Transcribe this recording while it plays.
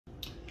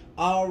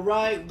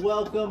Alright,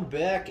 welcome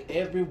back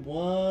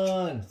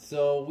everyone.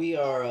 So we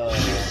are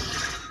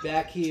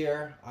back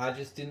here. I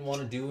just didn't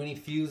want to do any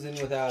fusing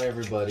without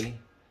everybody.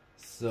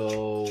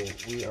 So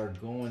we are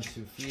going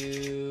to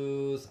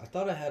fuse. I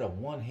thought I had a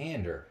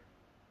one-hander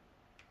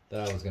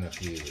that I was going to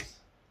fuse.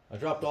 I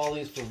dropped all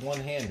these for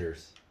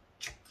one-handers.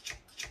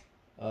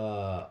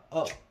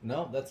 Oh,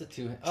 no, that's a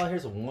two. Oh,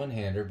 here's a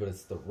one-hander, but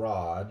it's the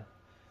rod.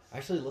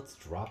 Actually, let's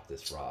drop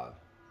this rod.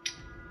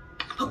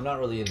 I'm not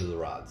really into the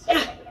rods.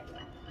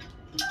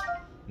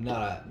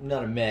 Not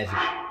a magic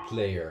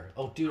player.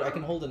 Oh, dude, I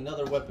can hold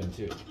another weapon,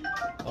 too.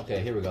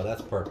 Okay, here we go.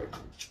 That's perfect.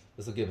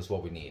 This will give us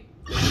what we need.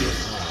 Alright,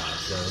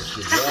 so let's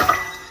do that.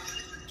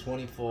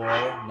 24,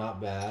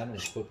 not bad. We'll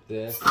equip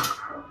this.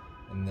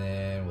 And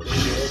then we'll do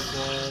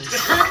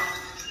this one.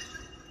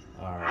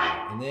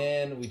 Alright, and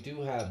then we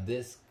do have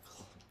this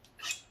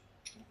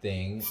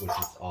thing, which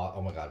is...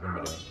 Oh my god, what am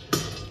I doing?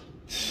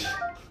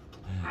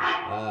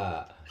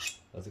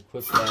 Let's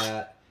equip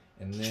that.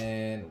 And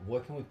then,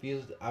 what can we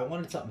fuse? I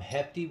wanted something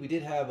hefty. We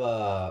did have,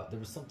 there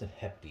was something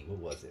hefty. What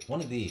was it?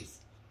 One of these.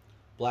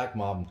 Black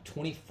Mob,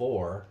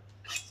 24.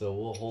 So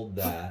we'll hold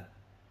that.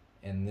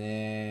 And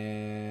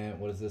then,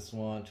 what is this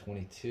one?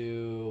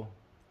 22.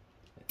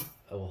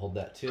 We'll hold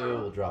that too.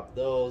 We'll drop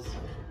those.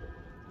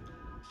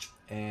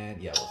 And,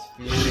 yeah, let's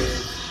fuse.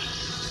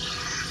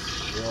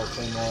 Real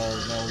Claymore.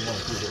 No, we want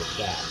to fuse it with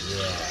that.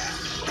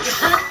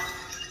 Yeah.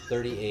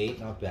 38,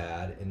 not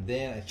bad. And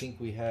then I think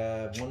we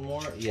have one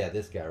more. Yeah,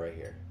 this guy right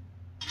here.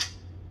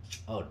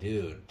 Oh,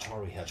 dude.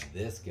 Oh, we have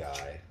this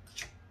guy.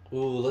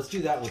 Ooh, let's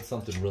do that with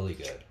something really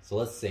good. So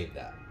let's save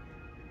that.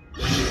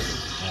 Okay.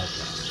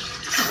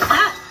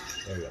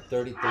 There we go.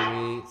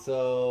 33.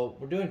 So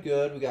we're doing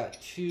good. We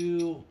got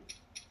 2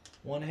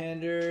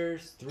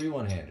 one-handers, 3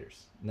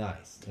 one-handers.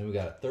 Nice. And we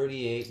got a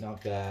 38,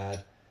 not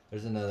bad.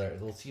 There's another.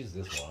 Let's use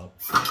this one up.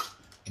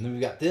 And then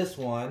we got this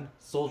one,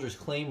 Soldier's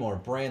Claymore,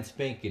 brand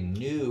spanking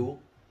new.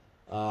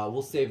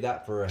 We'll save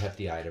that for a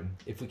hefty item,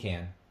 if we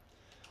can.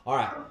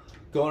 Alright,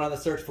 going on the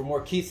search for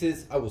more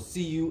pieces. I will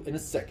see you in a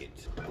second.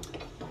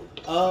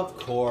 Of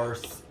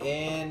course,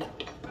 in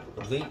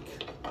Link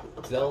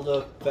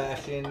Zelda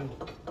fashion,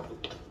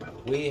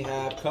 we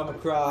have come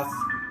across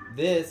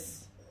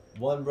this.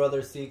 One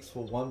brother seeks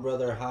what one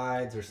brother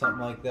hides, or something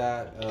like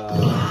that.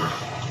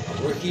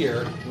 We're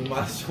here. We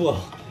might as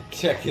well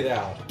check it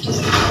out.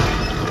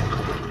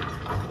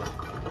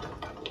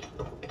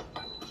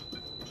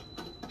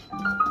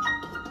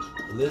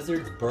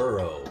 Lizard's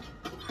Burrow.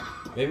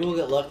 Maybe we'll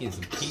get lucky and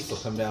some peace will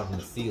come down from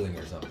the ceiling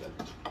or something.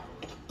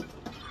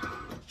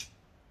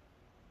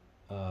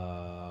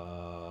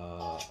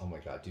 Oh my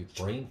god, dude.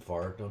 Brain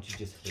fart. Don't you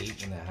just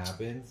hate when that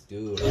happens?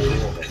 Dude, I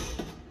love it.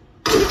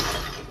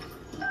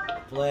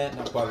 Flint,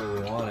 not quite what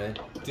we wanted.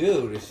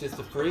 Dude, it's just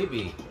a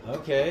freebie.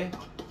 Okay.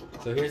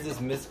 So here's this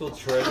mystical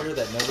treasure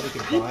that nobody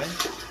can find.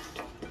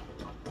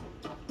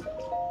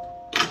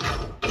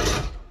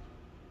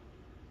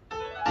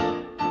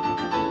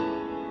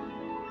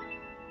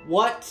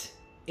 What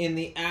in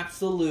the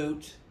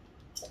absolute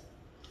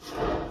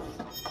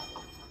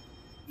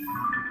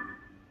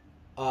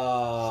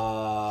are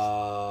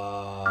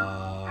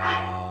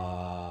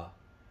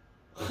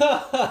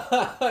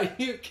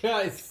you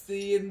guys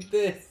seeing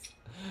this?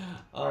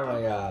 Oh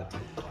my god.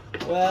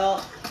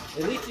 Well,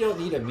 at least you don't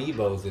need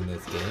amiibos in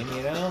this game,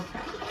 you know?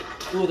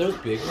 Ooh, those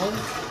big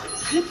ones?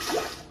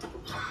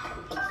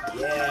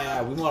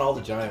 Yeah, we want all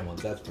the giant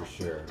ones, that's for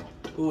sure.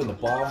 Ooh, and the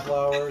bomb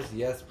flowers,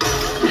 yes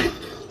please.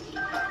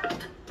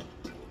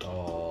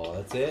 Oh,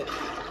 that's it?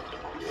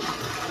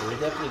 We'll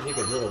definitely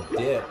take a little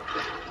dip.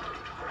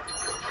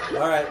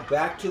 Alright,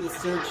 back to the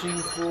searching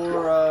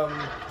for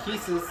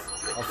pieces.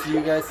 I'll see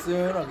you guys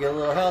soon. I'll get a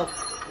little help.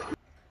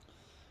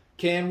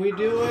 Can we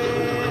do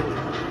it?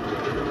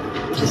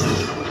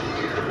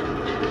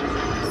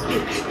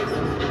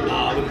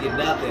 Oh, we didn't get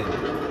nothing.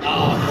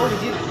 Oh, we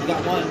did. We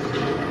got one.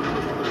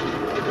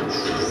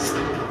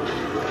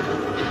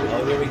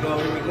 Oh, here we go,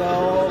 here we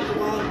go.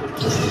 Come on.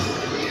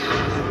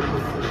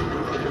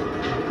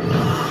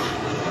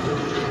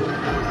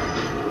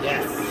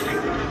 Yes.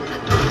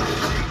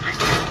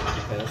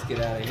 Okay, let's get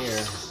out of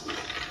here.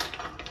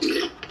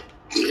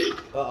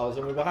 Uh-oh,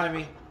 somebody behind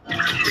me.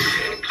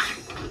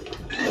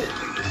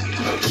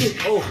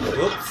 Oh,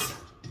 whoops.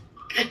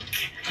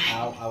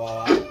 Ow, ow, ow,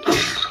 ow.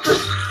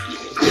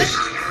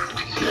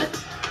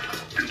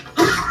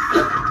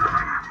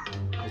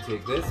 I'll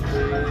take this,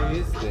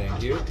 please.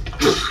 Thank you.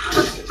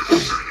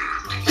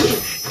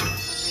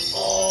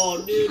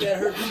 Oh, dude, that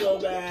hurts so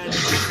bad.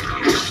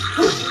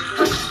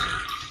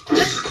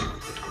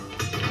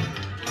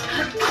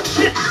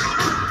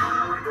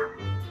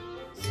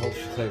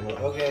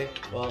 Okay,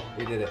 well,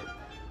 we did it.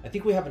 I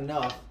think we have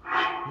enough.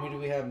 How many do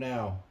we have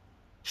now?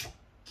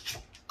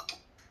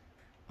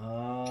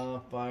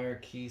 Fire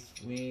key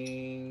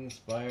swings,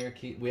 fire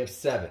key. We have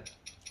 7.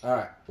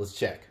 Alright, let's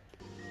check.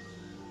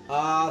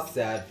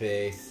 Sad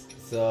face.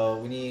 So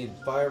we need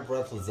Fire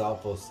Breath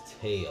Lizalfo's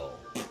tail.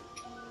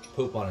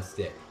 Poop on a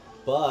stick.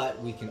 But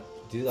we can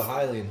do the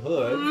Hylian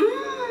hood.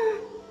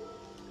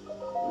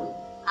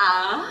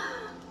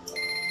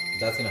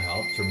 that's gonna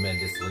help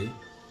tremendously.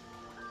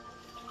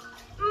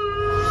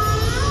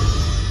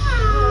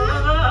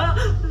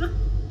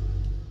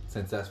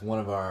 Since that's one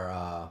of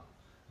our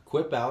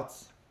equip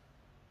outs.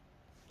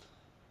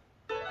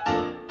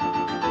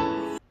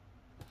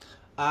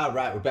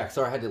 Alright, we're back.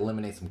 Sorry, I had to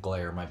eliminate some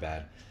glare, my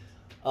bad.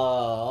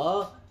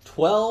 12?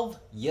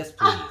 Yes,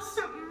 please.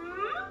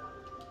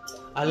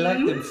 I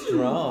like them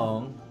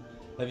strong.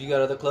 Have you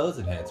got other clothes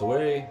in hand? So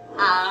where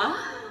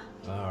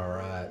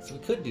Alright, so we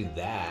could do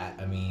that.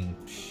 I mean,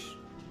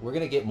 we're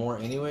gonna get more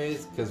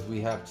anyways, because we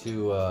have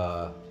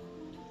to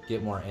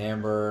get more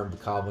amber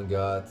and goblin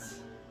guts.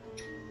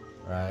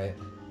 Right?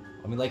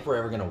 I mean, like we're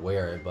ever gonna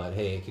wear it, but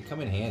hey, it could come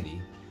in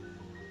handy.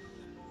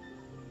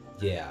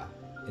 Yeah.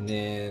 And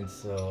then,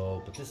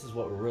 but this is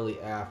what we're really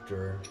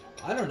after.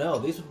 I don't know,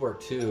 these would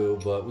work too,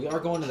 but we are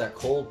going to that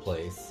cold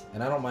place,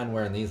 and I don't mind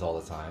wearing these all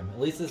the time.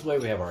 At least this way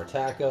we have our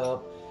attack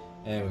up,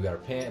 and we got our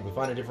pant. If we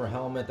find a different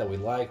helmet that we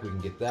like, we can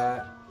get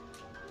that.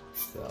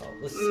 So,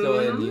 let's just go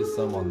ahead and use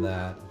some on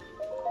that.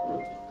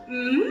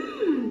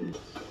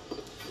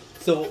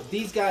 So,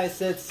 these guys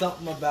said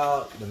something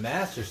about the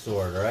Master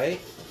Sword, right?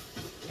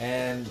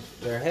 And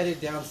they're headed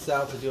down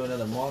south to do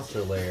another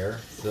monster lair,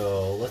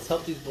 so let's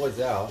help these boys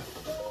out.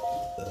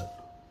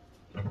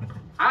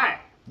 Hi.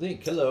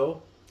 Link,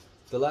 hello.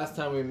 The last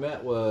time we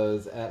met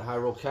was at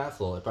Hyrule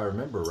Castle, if I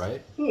remember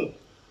right.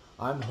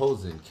 I'm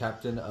Hosen,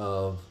 captain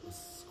of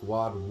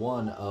Squad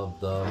 1 of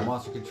the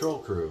Monster Control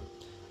Crew.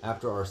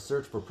 After our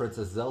search for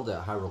Princess Zelda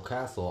at Hyrule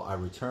Castle, I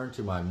returned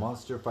to my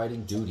monster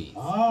fighting duties.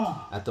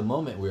 At the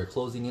moment, we are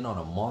closing in on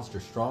a monster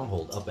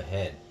stronghold up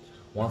ahead.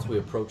 Once we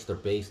approach their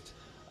base,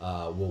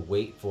 we'll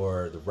wait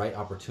for the right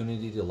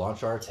opportunity to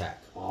launch our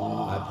attack.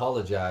 I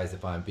apologize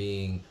if I'm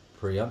being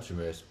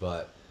presumptuous,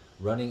 but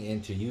running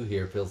into you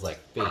here feels like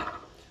fate.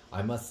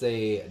 I must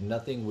say,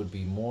 nothing would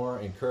be more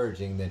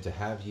encouraging than to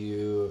have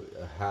you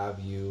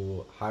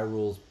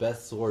Hyrule's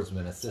best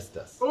swordsman assist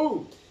us.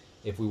 Ooh.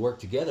 If we work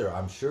together,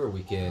 I'm sure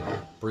we can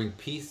bring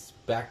peace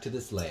back to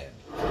this land.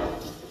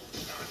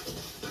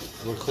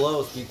 We're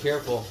close, be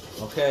careful.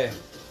 Okay,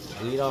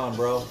 lead on,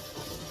 bro.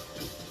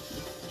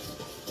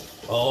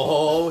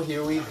 Oh,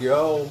 here we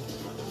go.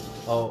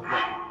 Oh,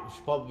 we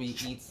should probably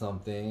eat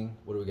something.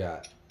 What do we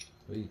got?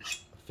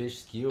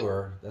 Fish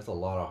skewer. That's a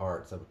lot of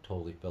hearts. That would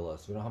totally fill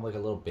us. We don't have like a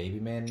little baby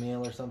man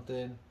meal or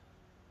something?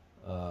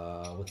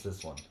 What's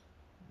this one?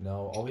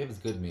 No, all we have is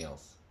good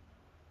meals.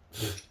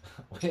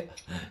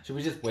 Should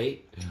we just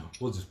wait?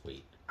 We'll just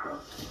wait.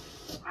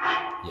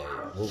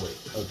 Yeah, we'll wait.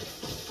 Okay.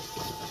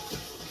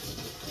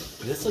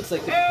 This looks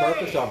like the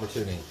perfect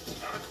opportunity.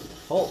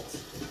 Halt.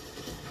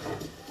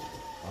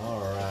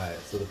 Alright,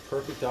 so the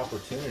perfect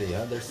opportunity,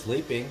 huh? They're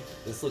sleeping.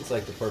 This looks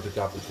like the perfect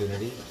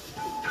opportunity.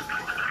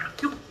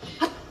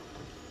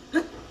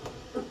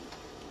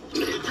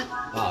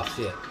 Oh,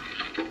 shit.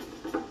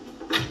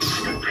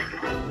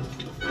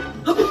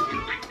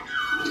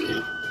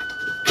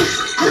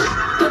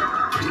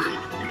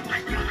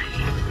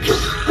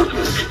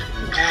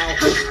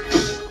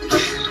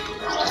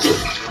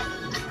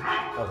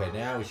 Okay,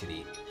 now we should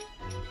eat.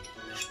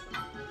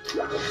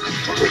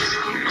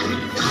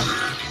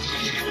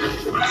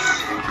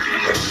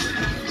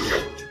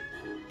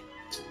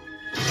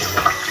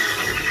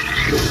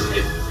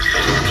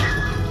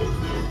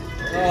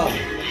 Oh,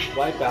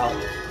 wipe out.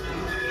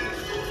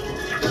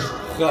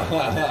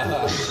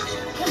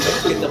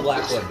 Let's get the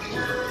black one.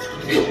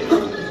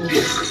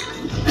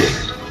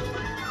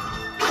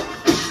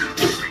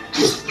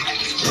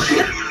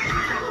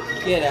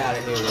 Get out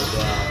of here with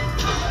that.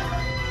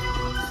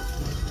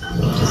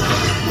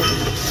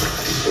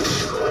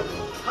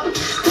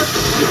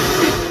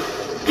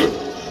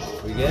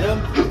 We get him?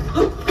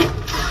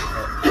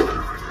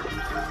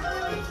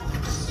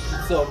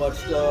 So much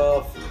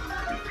stuff.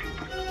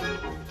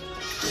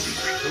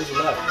 Who's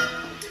left?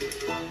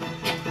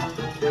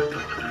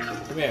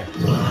 Come here.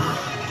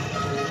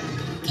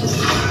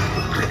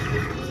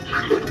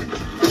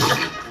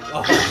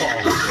 Oh.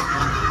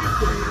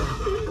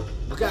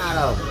 Got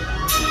him.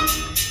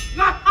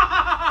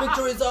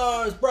 Victory is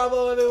ours.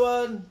 Bravo,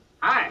 everyone.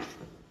 Hi.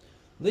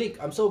 Link,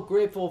 I'm so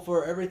grateful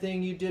for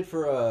everything you did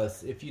for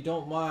us. If you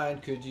don't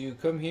mind, could you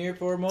come here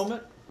for a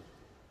moment?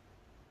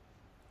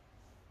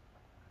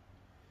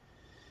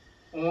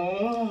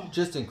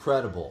 Just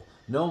incredible.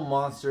 No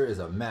monster is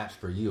a match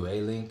for you,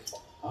 eh, Link?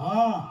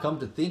 Come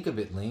to think of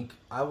it, Link,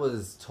 I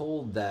was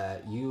told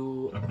that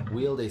you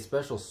wield a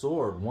special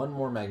sword, one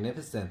more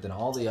magnificent than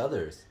all the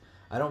others.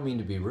 I don't mean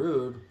to be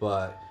rude,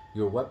 but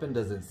your weapon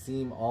doesn't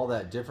seem all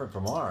that different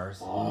from ours.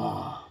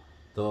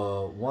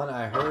 The one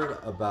I heard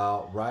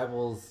about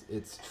rivals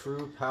its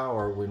true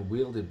power when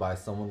wielded by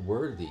someone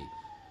worthy.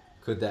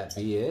 Could that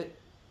be it?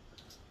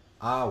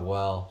 Ah,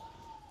 well,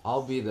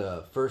 I'll be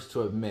the first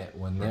to admit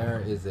when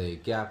there is a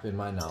gap in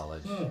my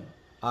knowledge.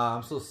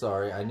 I'm so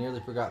sorry, I nearly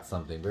forgot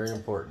something very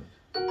important.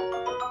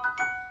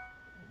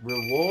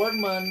 Reward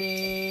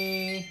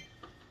money!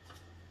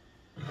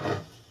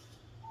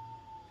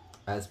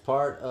 As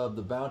part of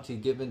the bounty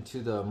given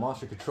to the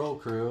Monster Control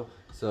Crew,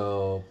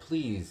 so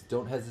please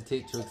don't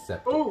hesitate to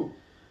accept it.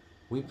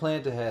 We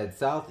plan to head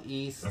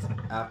southeast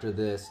after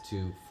this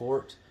to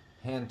Fort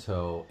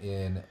Hanto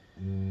in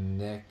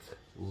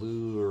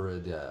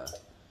Neclurida.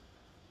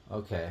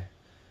 Okay.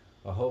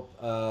 I hope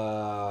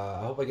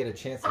I get a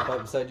chance to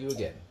fight beside you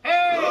again.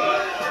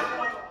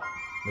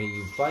 May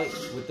you fight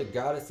with the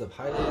goddess of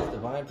Hylia's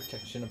divine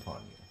protection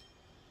upon you.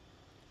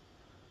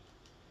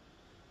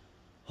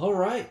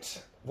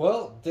 Alright.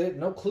 Well,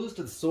 no clues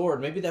to the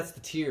sword. Maybe that's the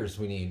tears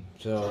we need.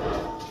 So,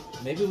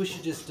 maybe we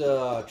should just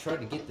try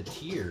to get the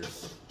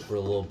tears for a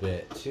little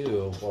bit,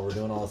 too, while we're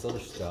doing all this other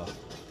stuff.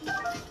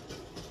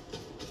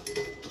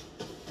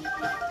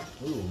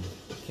 Ooh,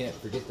 can't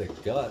forget the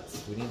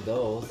guts. We need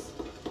those.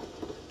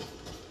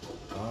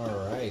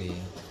 Alrighty.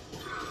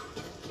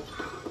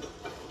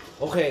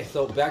 Okay,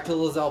 so back to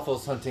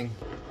Lizalfos hunting.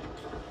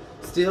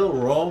 Still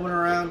roaming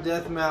around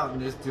Death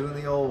Mountain, just doing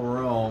the old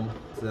roam.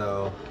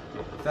 So,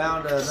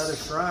 found another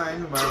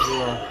shrine. We might as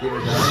well get her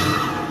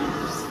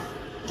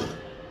done.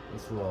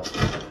 Guess we'll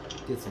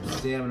get some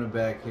stamina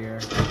back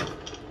here.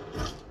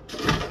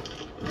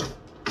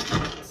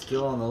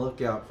 Still on the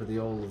lookout for the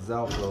old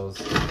Lizalfos.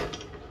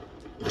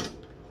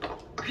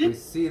 If we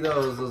see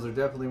those are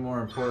definitely more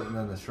important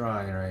than the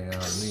shrine right now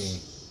to me.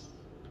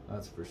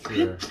 That's for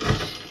sure.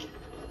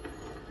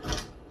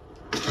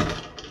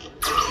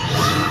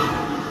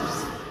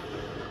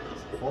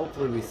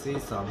 Hopefully we see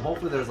some.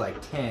 Hopefully there's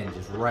like 10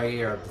 just right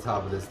here at the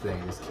top of this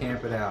thing. Just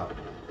camp it out.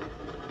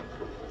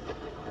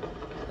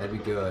 That'd be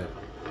good.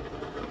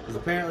 Because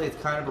apparently it's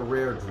kind of a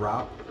rare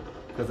drop.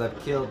 Because I've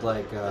killed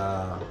like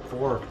 4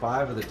 or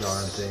 5 of the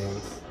darn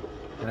things.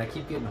 And I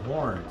keep getting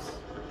horns.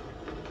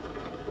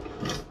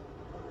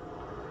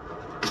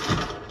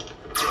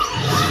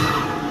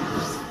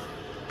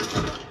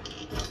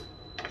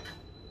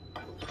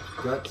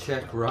 Gut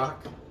check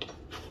rock.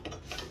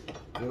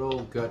 Good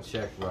old gut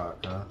check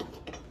rock, huh?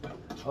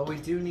 Oh, we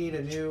do need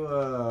a new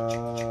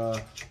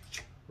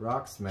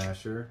rock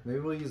smasher. Maybe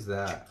we'll use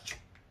that.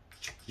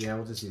 Yeah,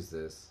 we'll just use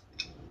this.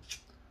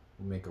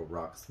 We'll make a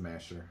rock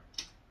smasher.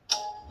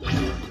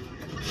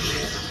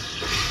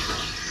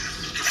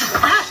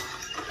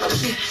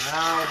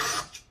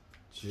 Ouch!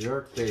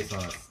 Jerk face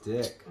on a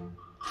stick.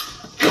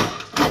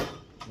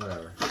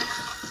 Whatever.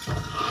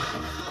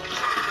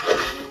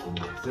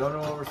 Don't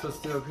know what we're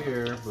supposed to do up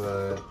here,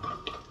 but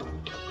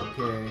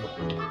okay.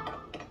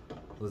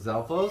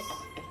 Lizalfos?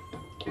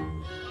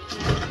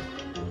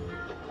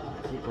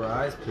 Keep our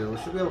eyes peeled. We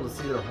should be able to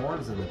see their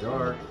horns in the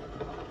dark.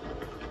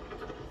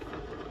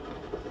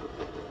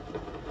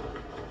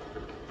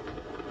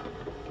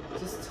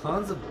 Just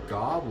tons of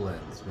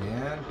goblins,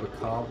 man.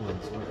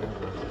 Bokoblins,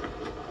 whatever.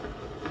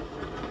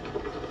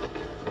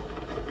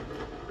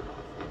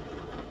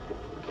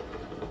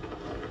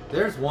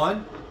 There's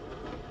one.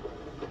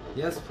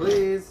 Yes,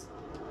 please.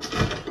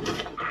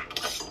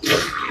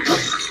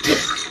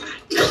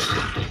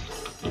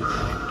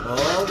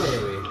 Oh,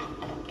 baby.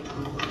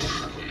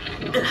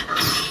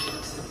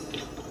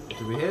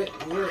 Did we hit it?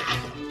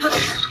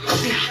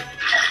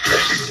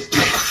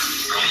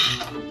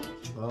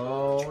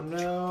 Oh,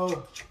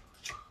 no.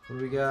 What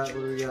do we got?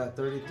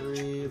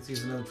 33. Let's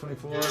use another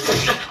 24.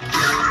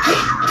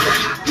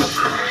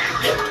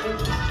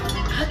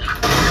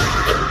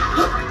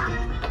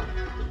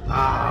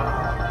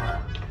 Ah.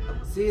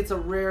 See, it's a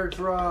rare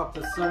drop.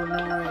 That's so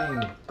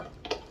annoying.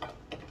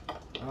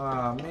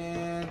 Aw,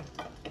 man.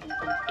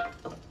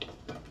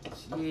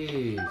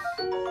 Jeez.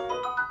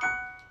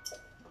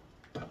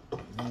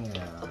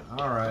 Man.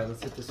 Alright,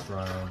 let's hit the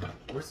shrine.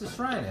 Where's the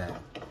shrine at?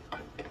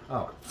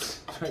 Oh,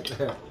 it's right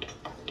there.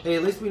 Hey,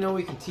 at least we know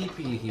we can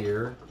TP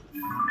here.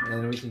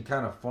 And we can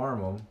kind of farm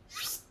them.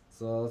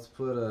 So let's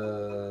put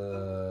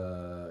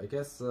I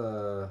guess,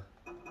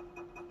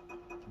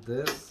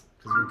 this.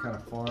 Because we kind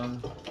of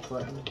farm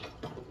button.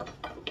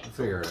 We'll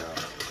figure it out.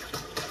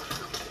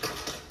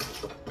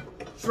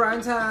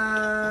 Shrine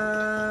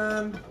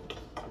time!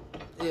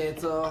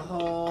 It's a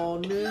whole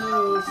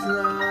new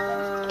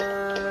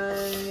shrine!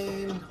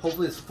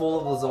 Hopefully it's full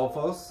of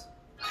Lizalfos.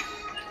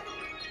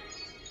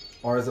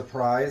 Or as a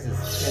prize,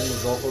 it's 10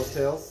 Lizalfos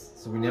tails.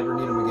 So we never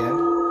need them again.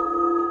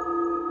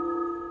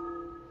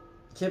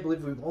 I can't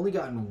believe we've only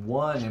gotten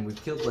one and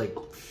we've killed like,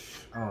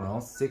 I don't know,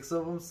 6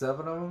 of them,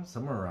 7 of them?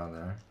 Somewhere around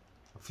there.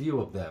 A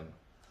few of them.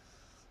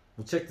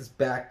 We'll check this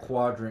back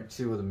quadrant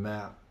too of the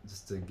map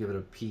just to give it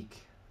a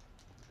peek.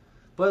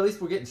 But at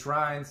least we're getting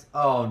shrines.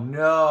 Oh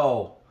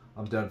no!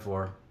 I'm done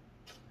for.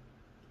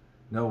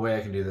 No way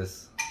I can do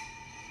this.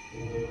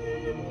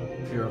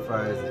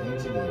 Purifies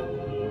ancient evil.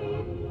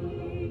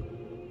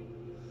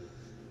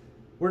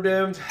 We're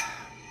doomed.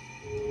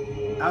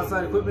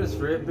 Outside equipment is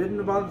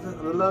forbidden upon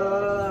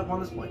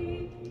this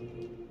point.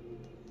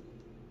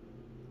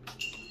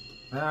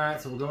 Alright,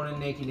 so we're going in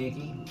naked.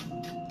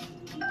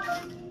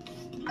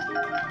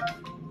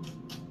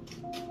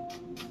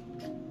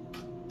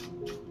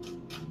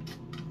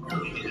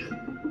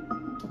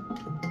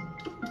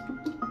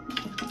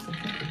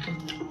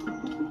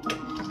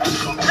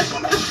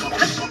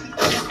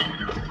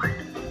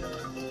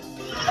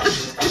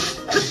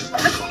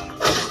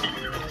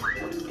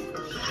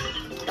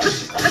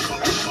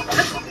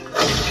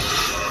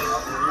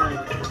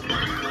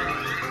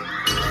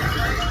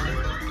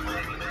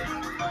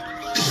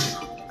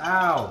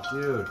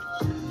 Dude.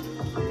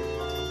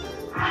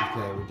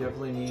 Okay, we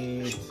definitely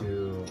need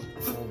to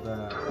hold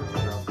that,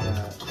 drop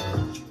that,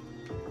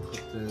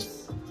 put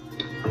this.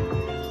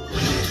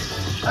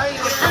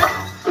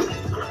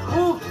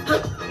 Ooh.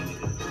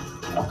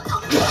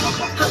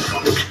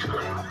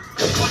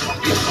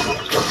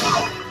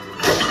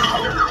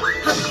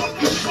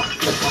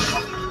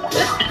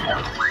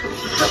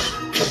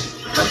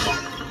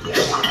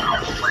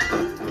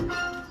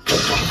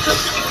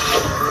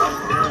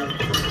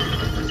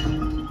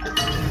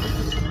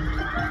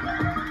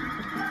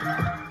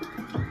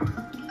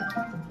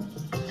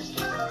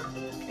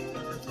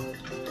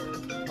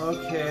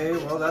 Okay,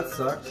 well that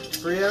sucked.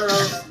 Free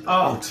arrows!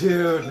 Oh,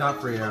 dude,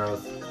 not free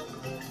arrows.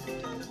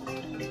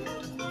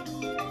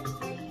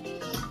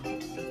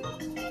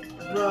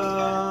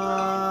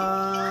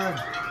 Run!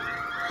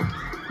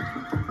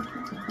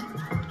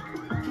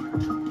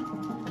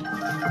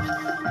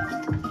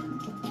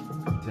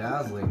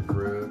 Dazzling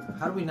fruit.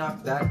 How do we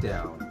knock that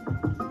down?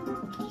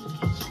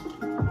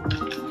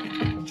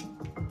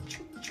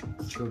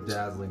 Let's go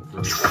dazzling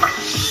fruit.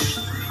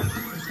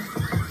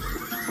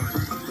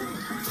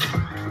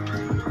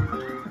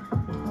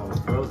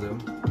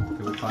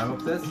 Can we climb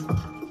up this?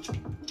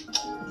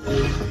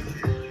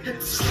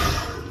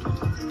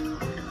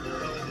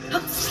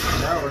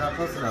 No, we're not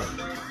close enough.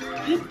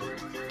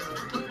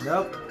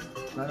 Nope,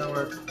 not gonna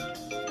work.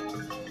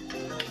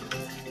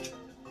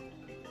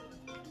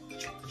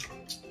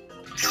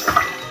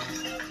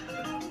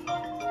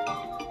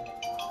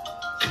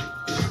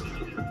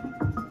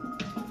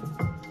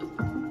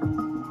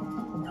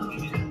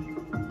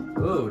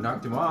 Ooh,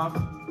 knocked him off.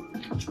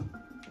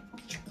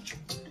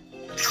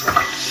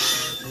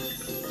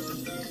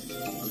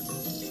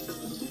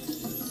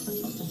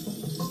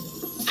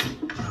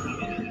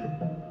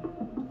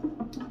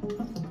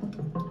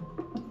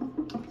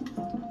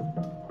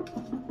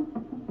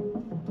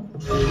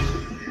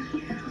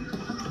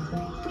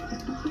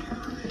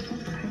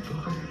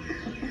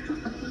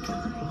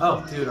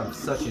 Oh, dude, I'm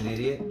such an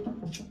idiot.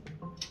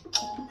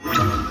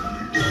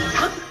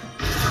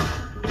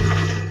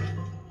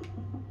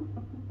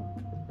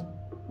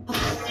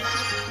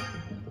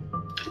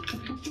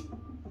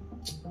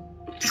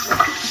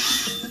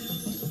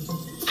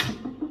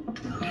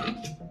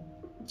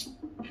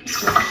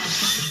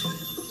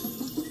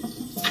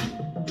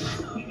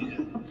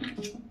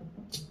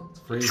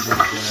 Freeze this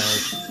guy.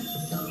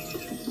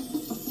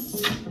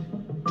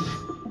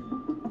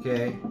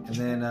 Okay, and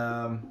then,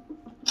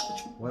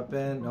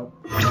 weapon, nope.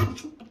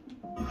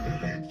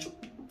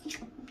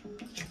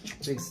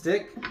 Big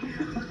stick.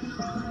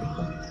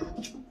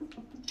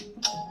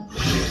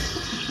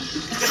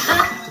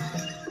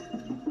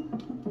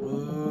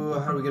 Ooh,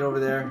 how do we get over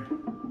there?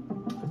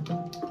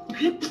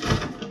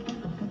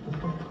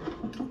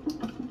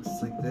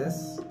 Just like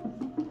this.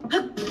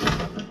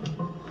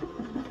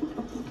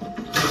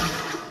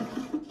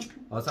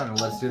 Oh, it's not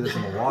gonna let us do this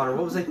in the water.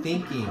 What was I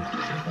thinking?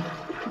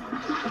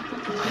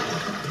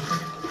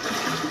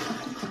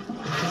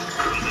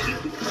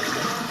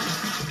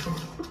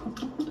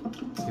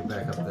 Let's get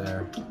back up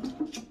there.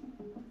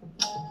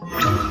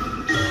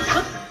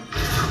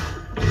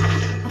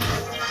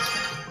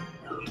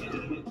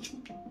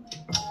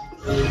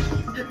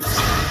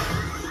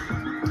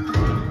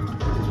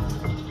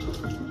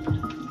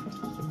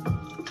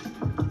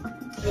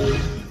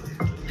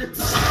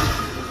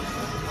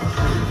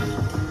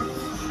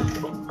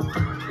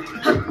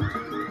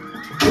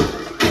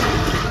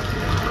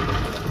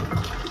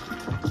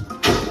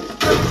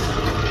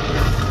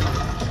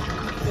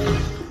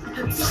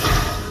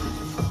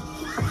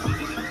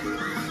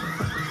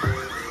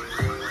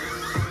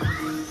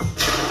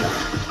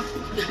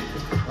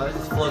 Well, it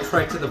just floats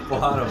right to the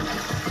bottom.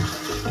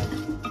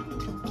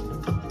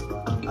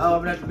 Oh, I'm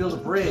gonna have to build a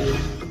bridge.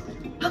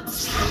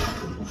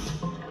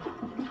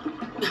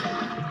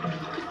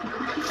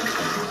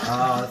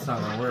 Oh, that's not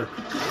gonna work.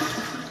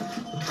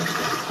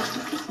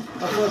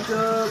 I fucked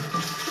up.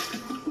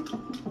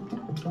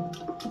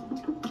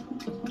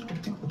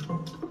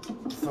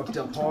 Fucked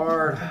up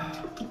hard.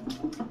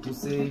 We'll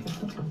see.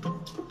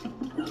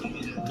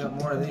 We got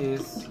more of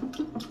these.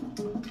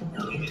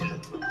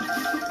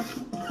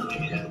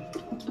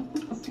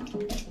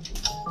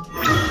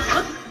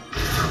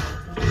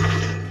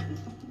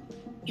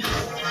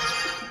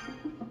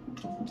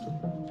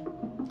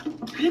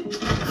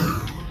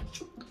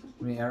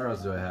 How many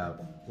arrows do I have?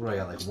 What do I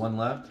got, like one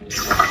left?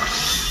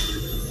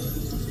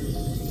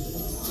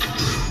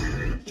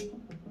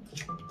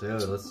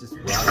 Dude, let's just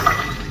rock it.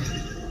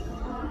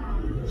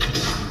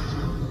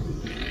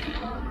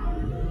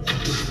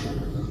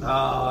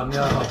 Oh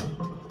no!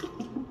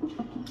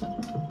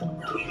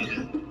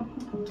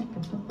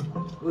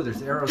 Ooh,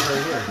 there's arrows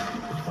right here.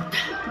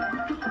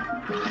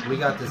 We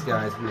got this,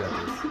 guys. We got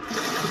this.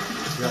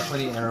 We got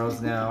plenty of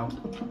arrows now.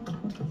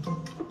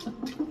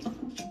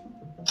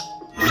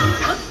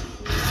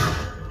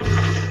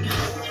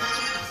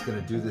 Just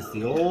gonna do this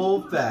the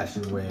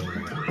old-fashioned way.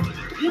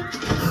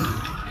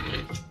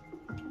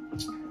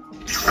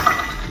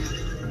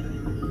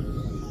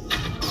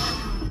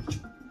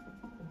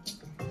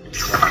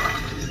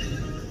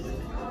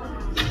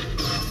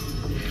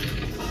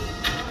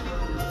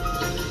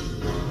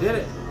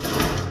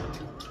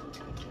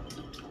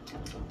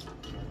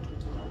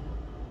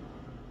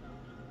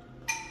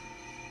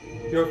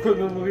 Your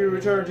equipment will be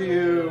returned to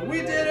you.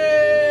 We did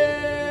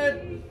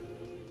it!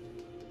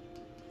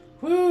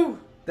 Whew!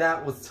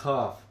 That was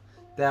tough.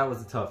 That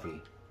was a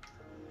toughie.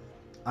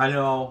 I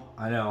know.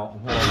 I'm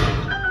horrible.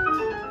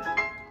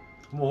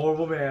 I'm a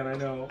horrible man, I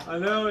know. I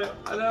know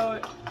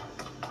it.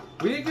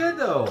 We did good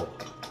though.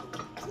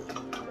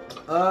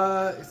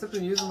 Except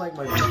I'm using like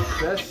my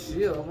best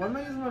shield. Why am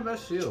I using my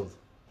best shield?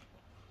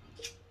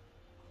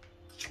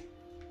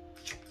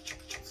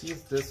 Let's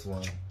use this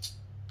one.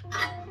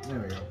 There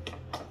we go.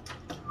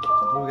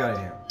 What we got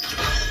in here?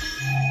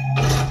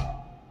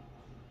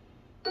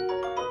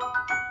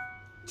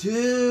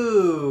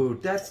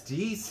 Dude, that's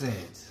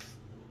decent.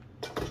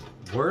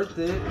 Worth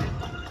it.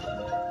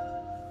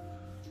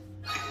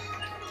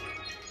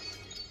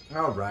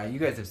 Alright, you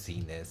guys have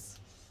seen this.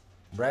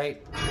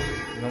 Right?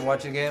 You wanna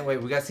watch it again?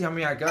 Wait, we gotta see how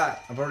many I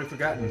got. I've already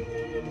forgotten.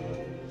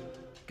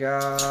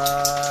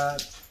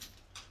 Got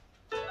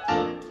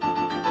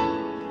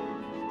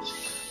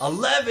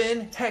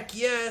 11! Heck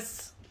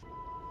yes!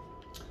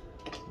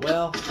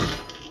 Well,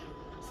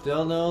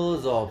 still no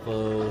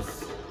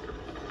Lizalfos.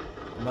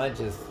 I might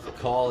just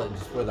call it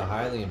just for the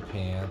Hylian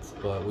pants,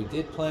 but we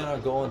did plan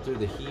on going through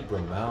the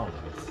Hebra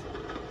Mountains.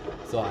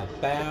 So I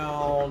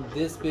found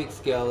this big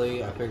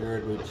skelly. I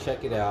figured we'd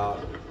check it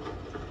out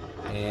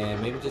and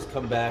maybe just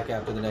come back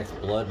after the next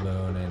blood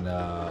moon and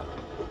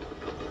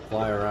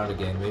fly around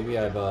again. Maybe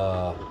I've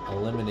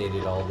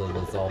eliminated all the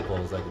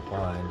Lizalfos I could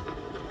find.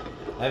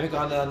 I haven't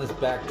gone down this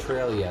back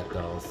trail yet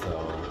though, so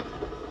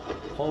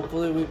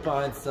hopefully we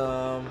find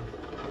some.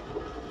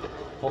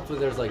 Hopefully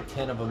there's like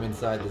 10 of them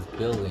inside this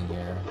building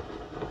here.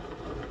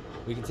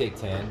 We can take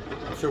 10.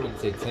 I'm sure we can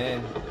take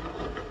 10.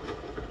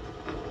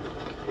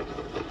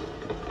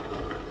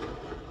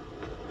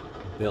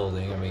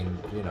 Building, I mean,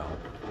 you know,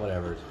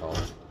 whatever it's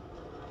called.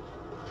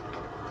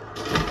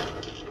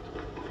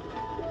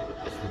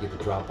 So we get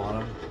the drop on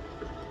them.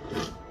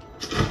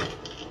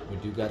 We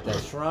do got that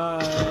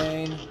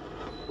shrine.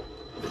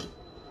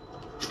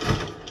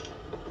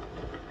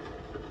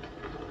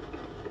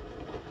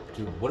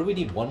 Dude, what do we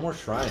need? One more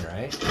shrine,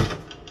 right?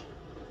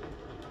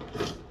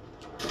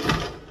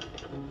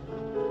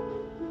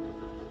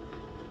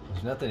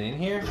 There's nothing in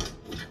here?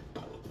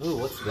 Ooh,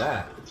 what's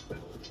that?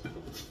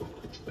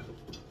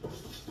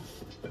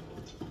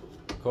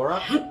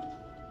 Korok?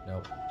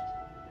 Nope.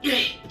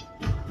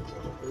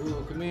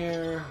 Ooh, come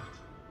here.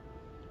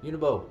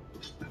 Unibo.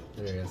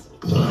 There he is.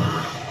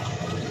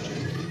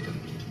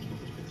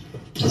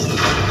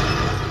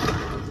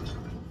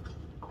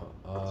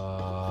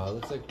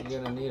 Looks like we're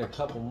gonna need a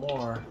couple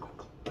more.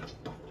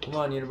 Come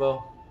on,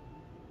 Unibo.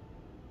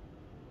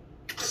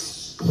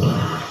 Let's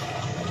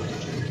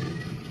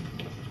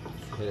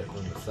hit it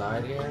from the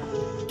side here.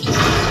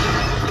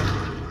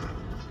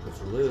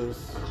 It's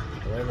loose,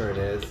 whatever it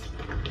is.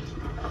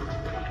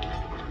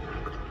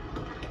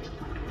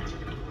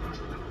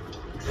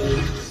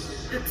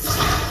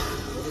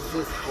 What is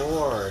this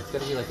for? It's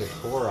gotta be like a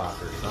Korok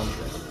or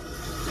something.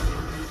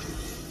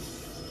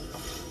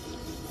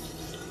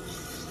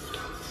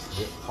 Is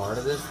it part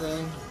of this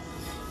thing?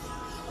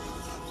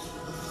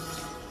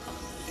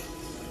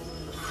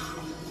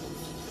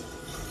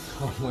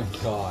 Oh my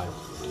god.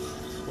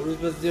 What are we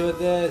supposed to do with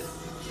this?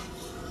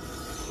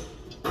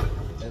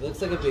 It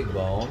looks like a big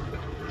bone.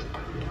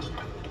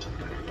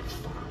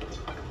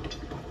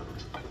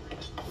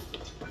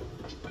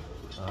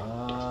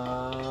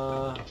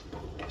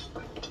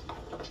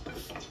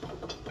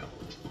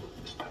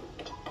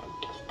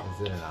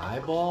 Is it an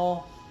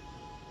eyeball?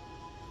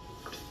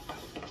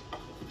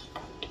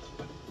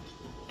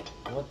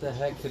 What the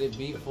heck could it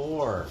be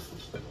for?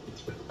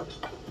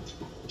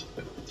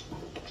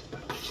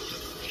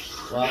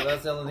 Well,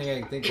 that's the only thing I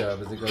can think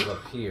of is it goes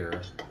up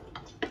here.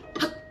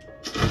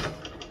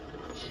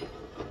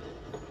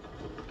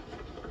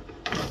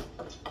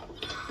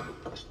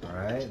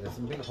 Alright, there's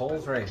some big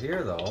holes right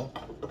here though.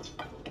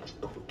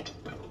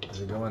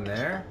 Does it go in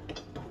there?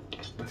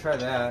 We'll try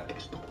that.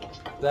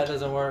 If that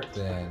doesn't work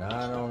then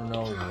I don't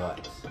know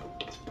what.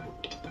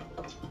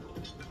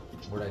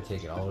 Where'd I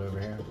take it? All the way over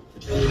here?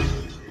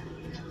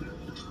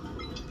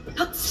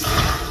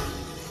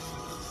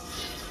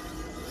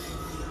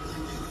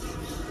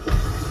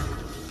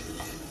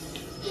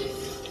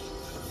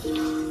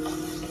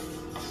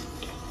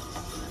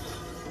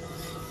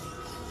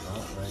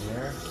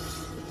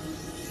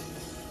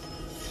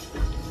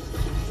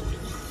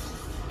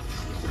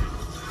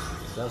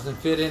 Doesn't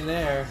fit in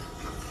there.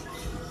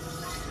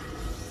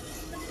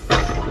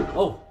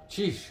 Oh,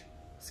 sheesh.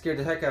 Scared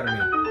the heck out of me.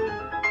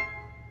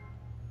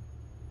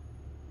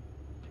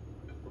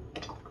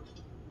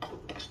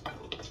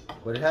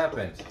 What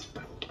happened?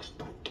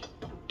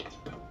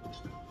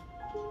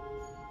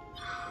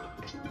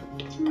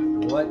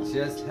 What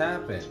just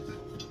happened?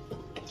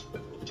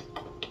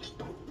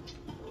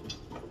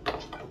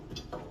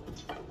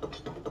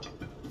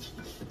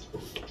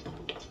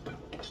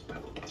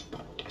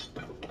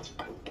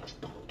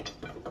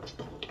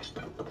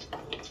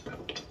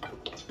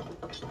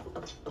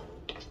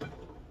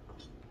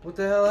 What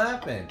the hell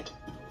happened?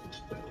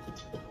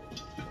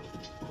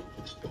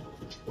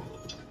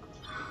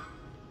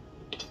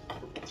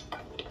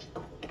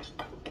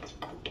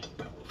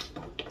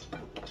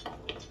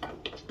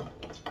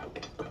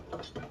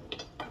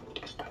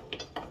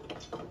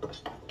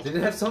 Did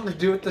it have something to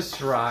do with the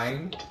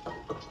shrine?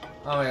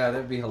 Oh my god,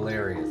 that'd be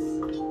hilarious.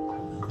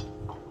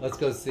 Let's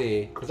go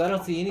see. Because I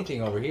don't see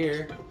anything over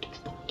here.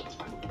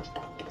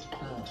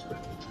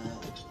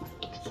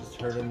 Just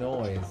heard a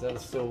noise. That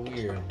was so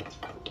weird.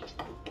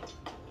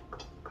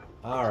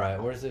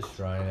 Alright, where's this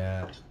shrine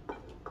at?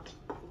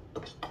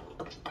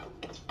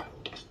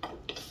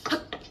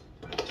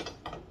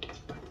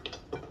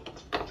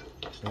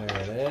 There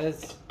it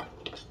is.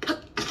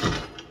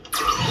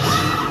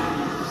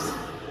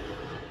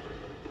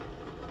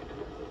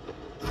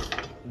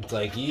 It's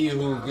like, he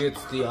who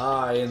gets the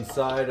eye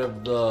inside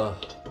of the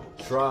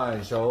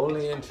shrine shall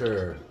only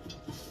enter.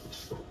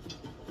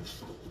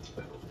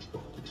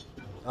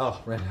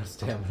 Oh, ran out of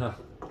stamina.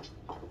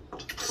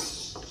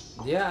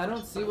 Yeah, I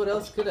don't see what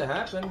else could have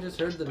happened. Just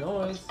heard the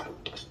noise.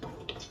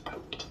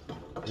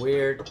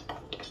 Weird.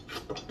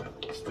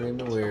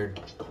 Extremely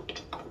weird.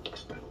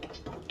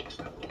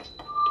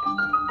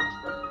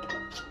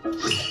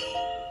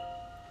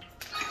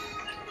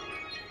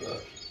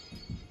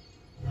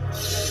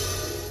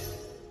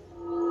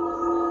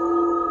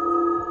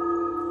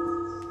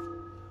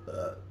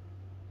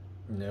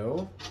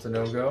 No, it's a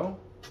no-go.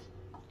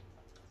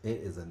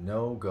 It is a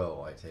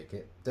no-go, I take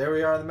it. There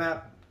we are on the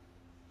map.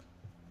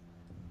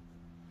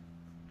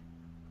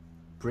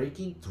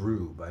 Breaking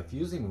through by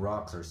fusing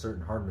rocks or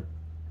certain hard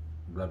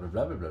blah blah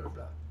blah blah blah blah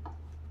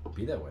blah.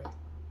 Be that way.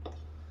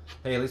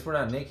 Hey, at least we're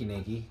not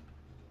nakey.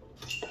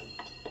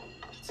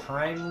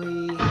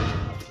 Timely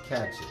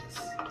catches.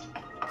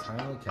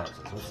 Timely catches.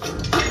 What's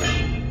this?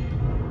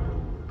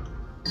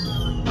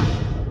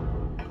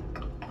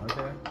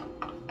 Okay.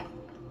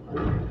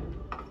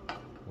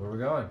 Where are we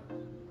going?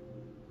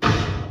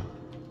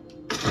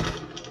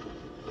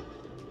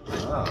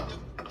 Oh.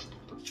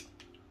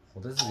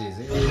 Well, this is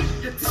easy.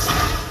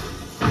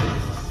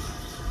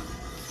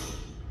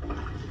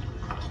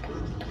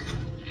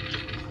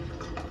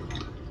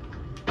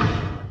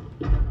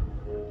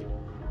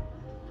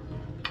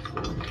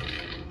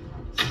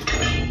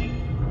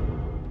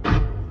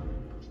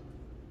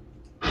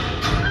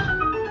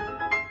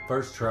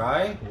 First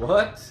try?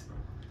 What?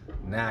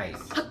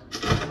 Nice.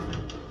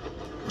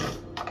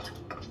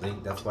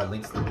 Link, that's why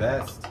Link's the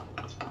best.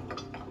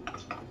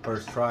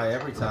 First try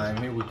every time.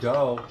 Here we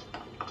go.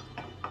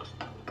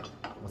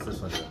 What's this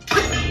one do?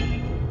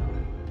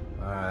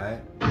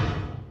 Alright.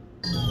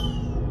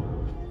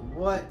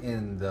 What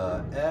in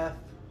the F?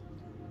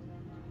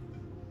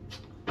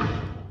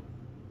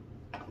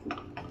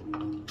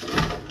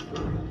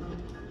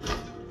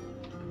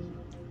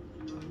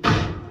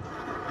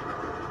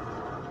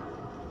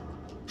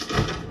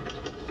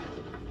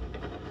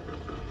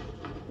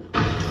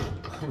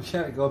 We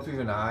gotta go up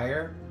even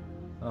higher?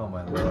 Oh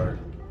my lord.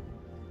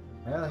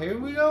 Well, here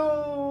we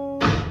go!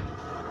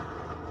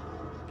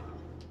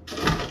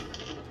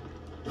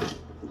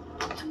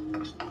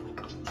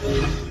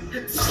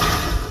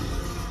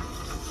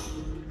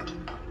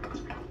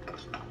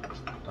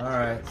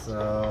 Alright,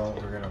 so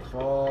we're gonna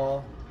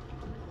fall.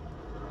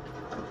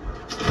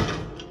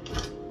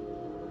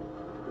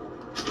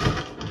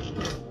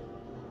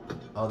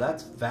 Oh,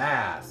 that's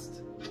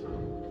fast.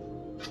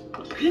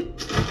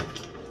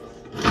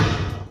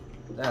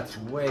 That's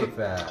way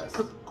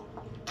fast.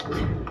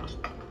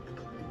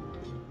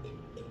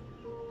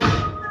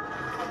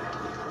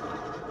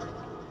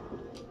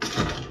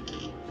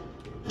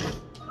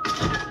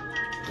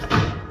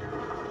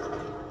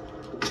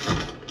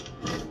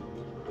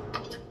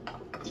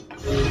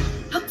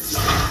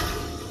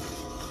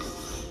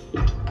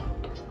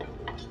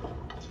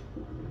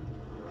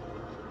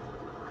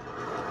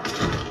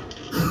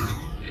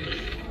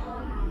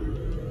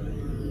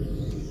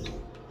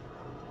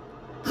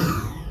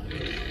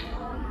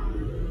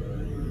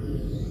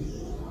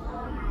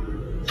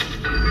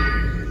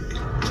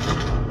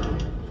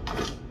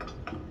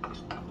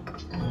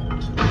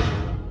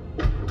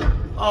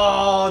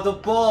 Oh, the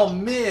ball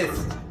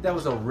missed. That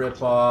was a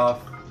rip-off.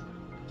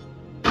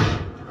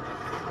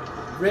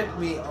 Rip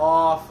me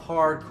off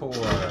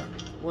hardcore.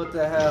 What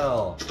the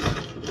hell?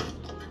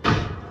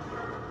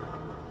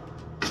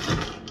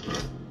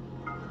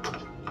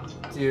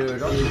 Dude,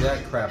 don't do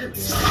that crap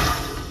again.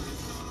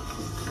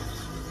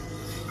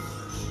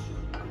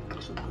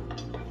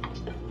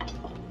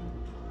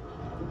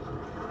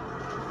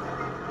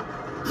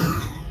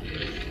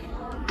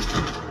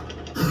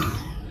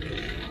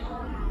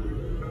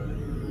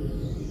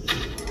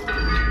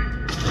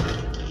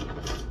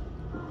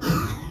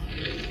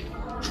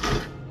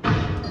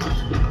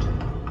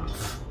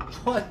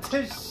 What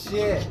the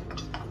shit?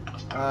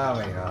 Oh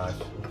my gosh.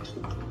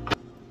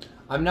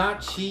 I'm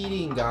not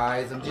cheating,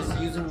 guys. I'm just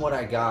using what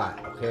I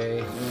got,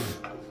 okay?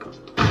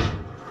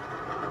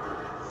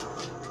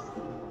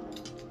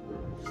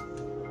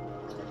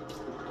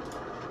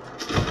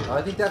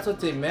 I think that's what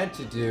they meant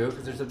to do,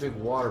 because there's a big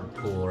water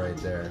pool right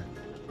there.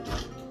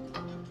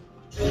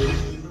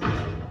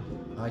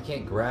 I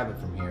can't grab it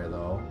from here,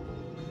 though.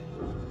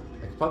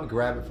 I could probably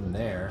grab it from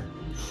there.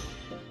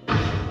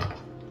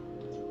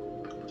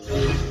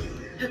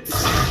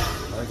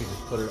 Or I could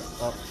just put it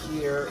up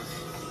here.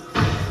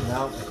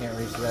 Nope, I can't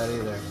reach that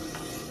either.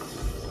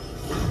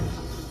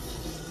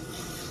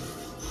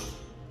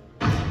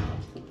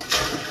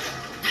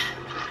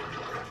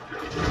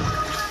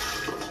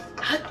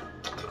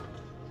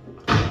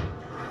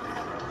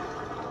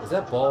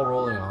 that ball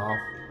rolling off?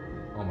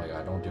 Oh my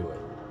god, don't do it.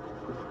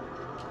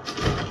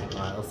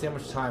 Alright, let's see how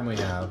much time we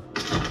have.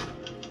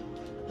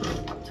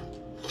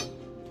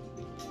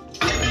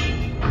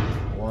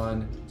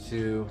 1,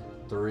 2,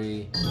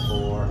 3,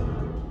 4.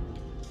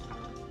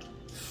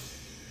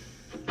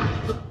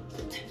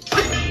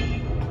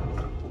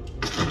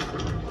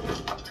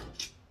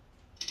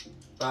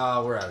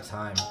 We're out of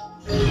time.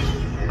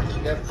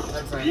 Yep,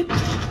 that's fine.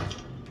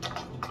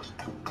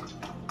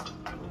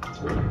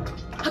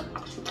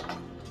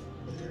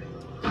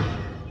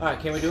 Alright,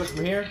 can we do it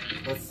from here?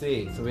 Let's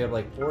see. So we have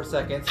like 4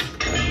 seconds.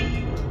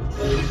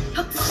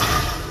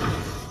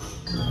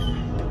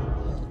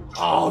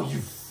 Oh, you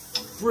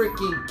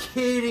freaking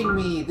kidding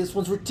me! This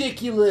one's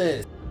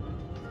ridiculous!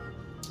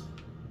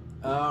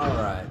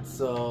 Alright,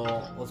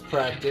 so let's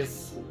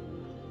practice.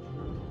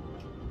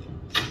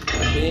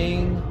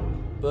 Bing,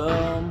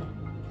 boom.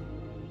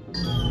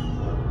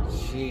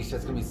 Sheesh,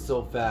 that's gonna be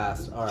so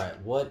fast. Alright,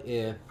 what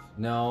if...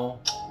 No,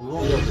 we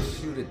won't be able to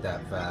shoot it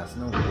that fast.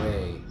 No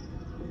way.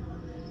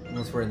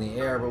 Unless we're in the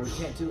air, but we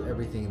can't do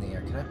everything in the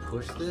air. Can I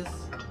push this?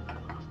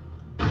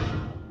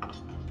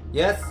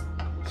 Yes?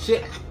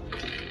 Shit!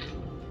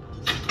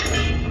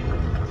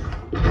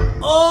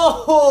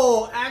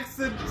 Oh!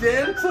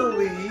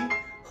 Accidentally!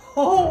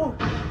 Oh!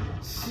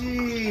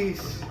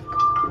 Jeez!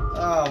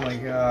 Oh my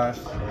gosh.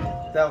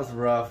 That was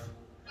rough.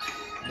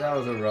 That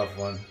was a rough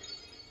one.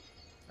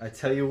 I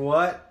tell you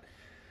what.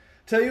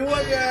 Tell you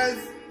what, guys!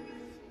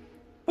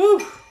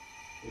 Whew!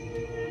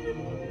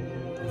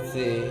 Let's see,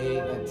 8,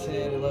 9,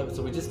 10, 11.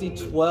 So we just need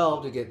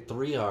 12 to get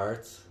 3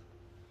 hearts.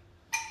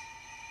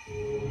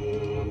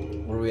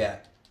 Where are we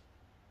at?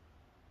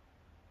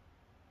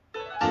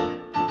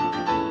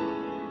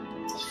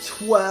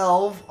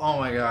 12. Oh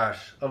my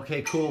gosh.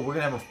 Okay, cool. We're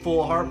gonna have a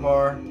full heart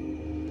bar.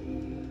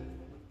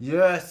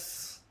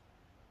 Yes.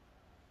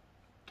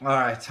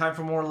 Alright, time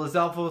for more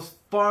Lizalfos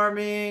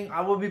farming.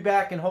 I will be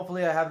back and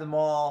hopefully I have them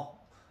all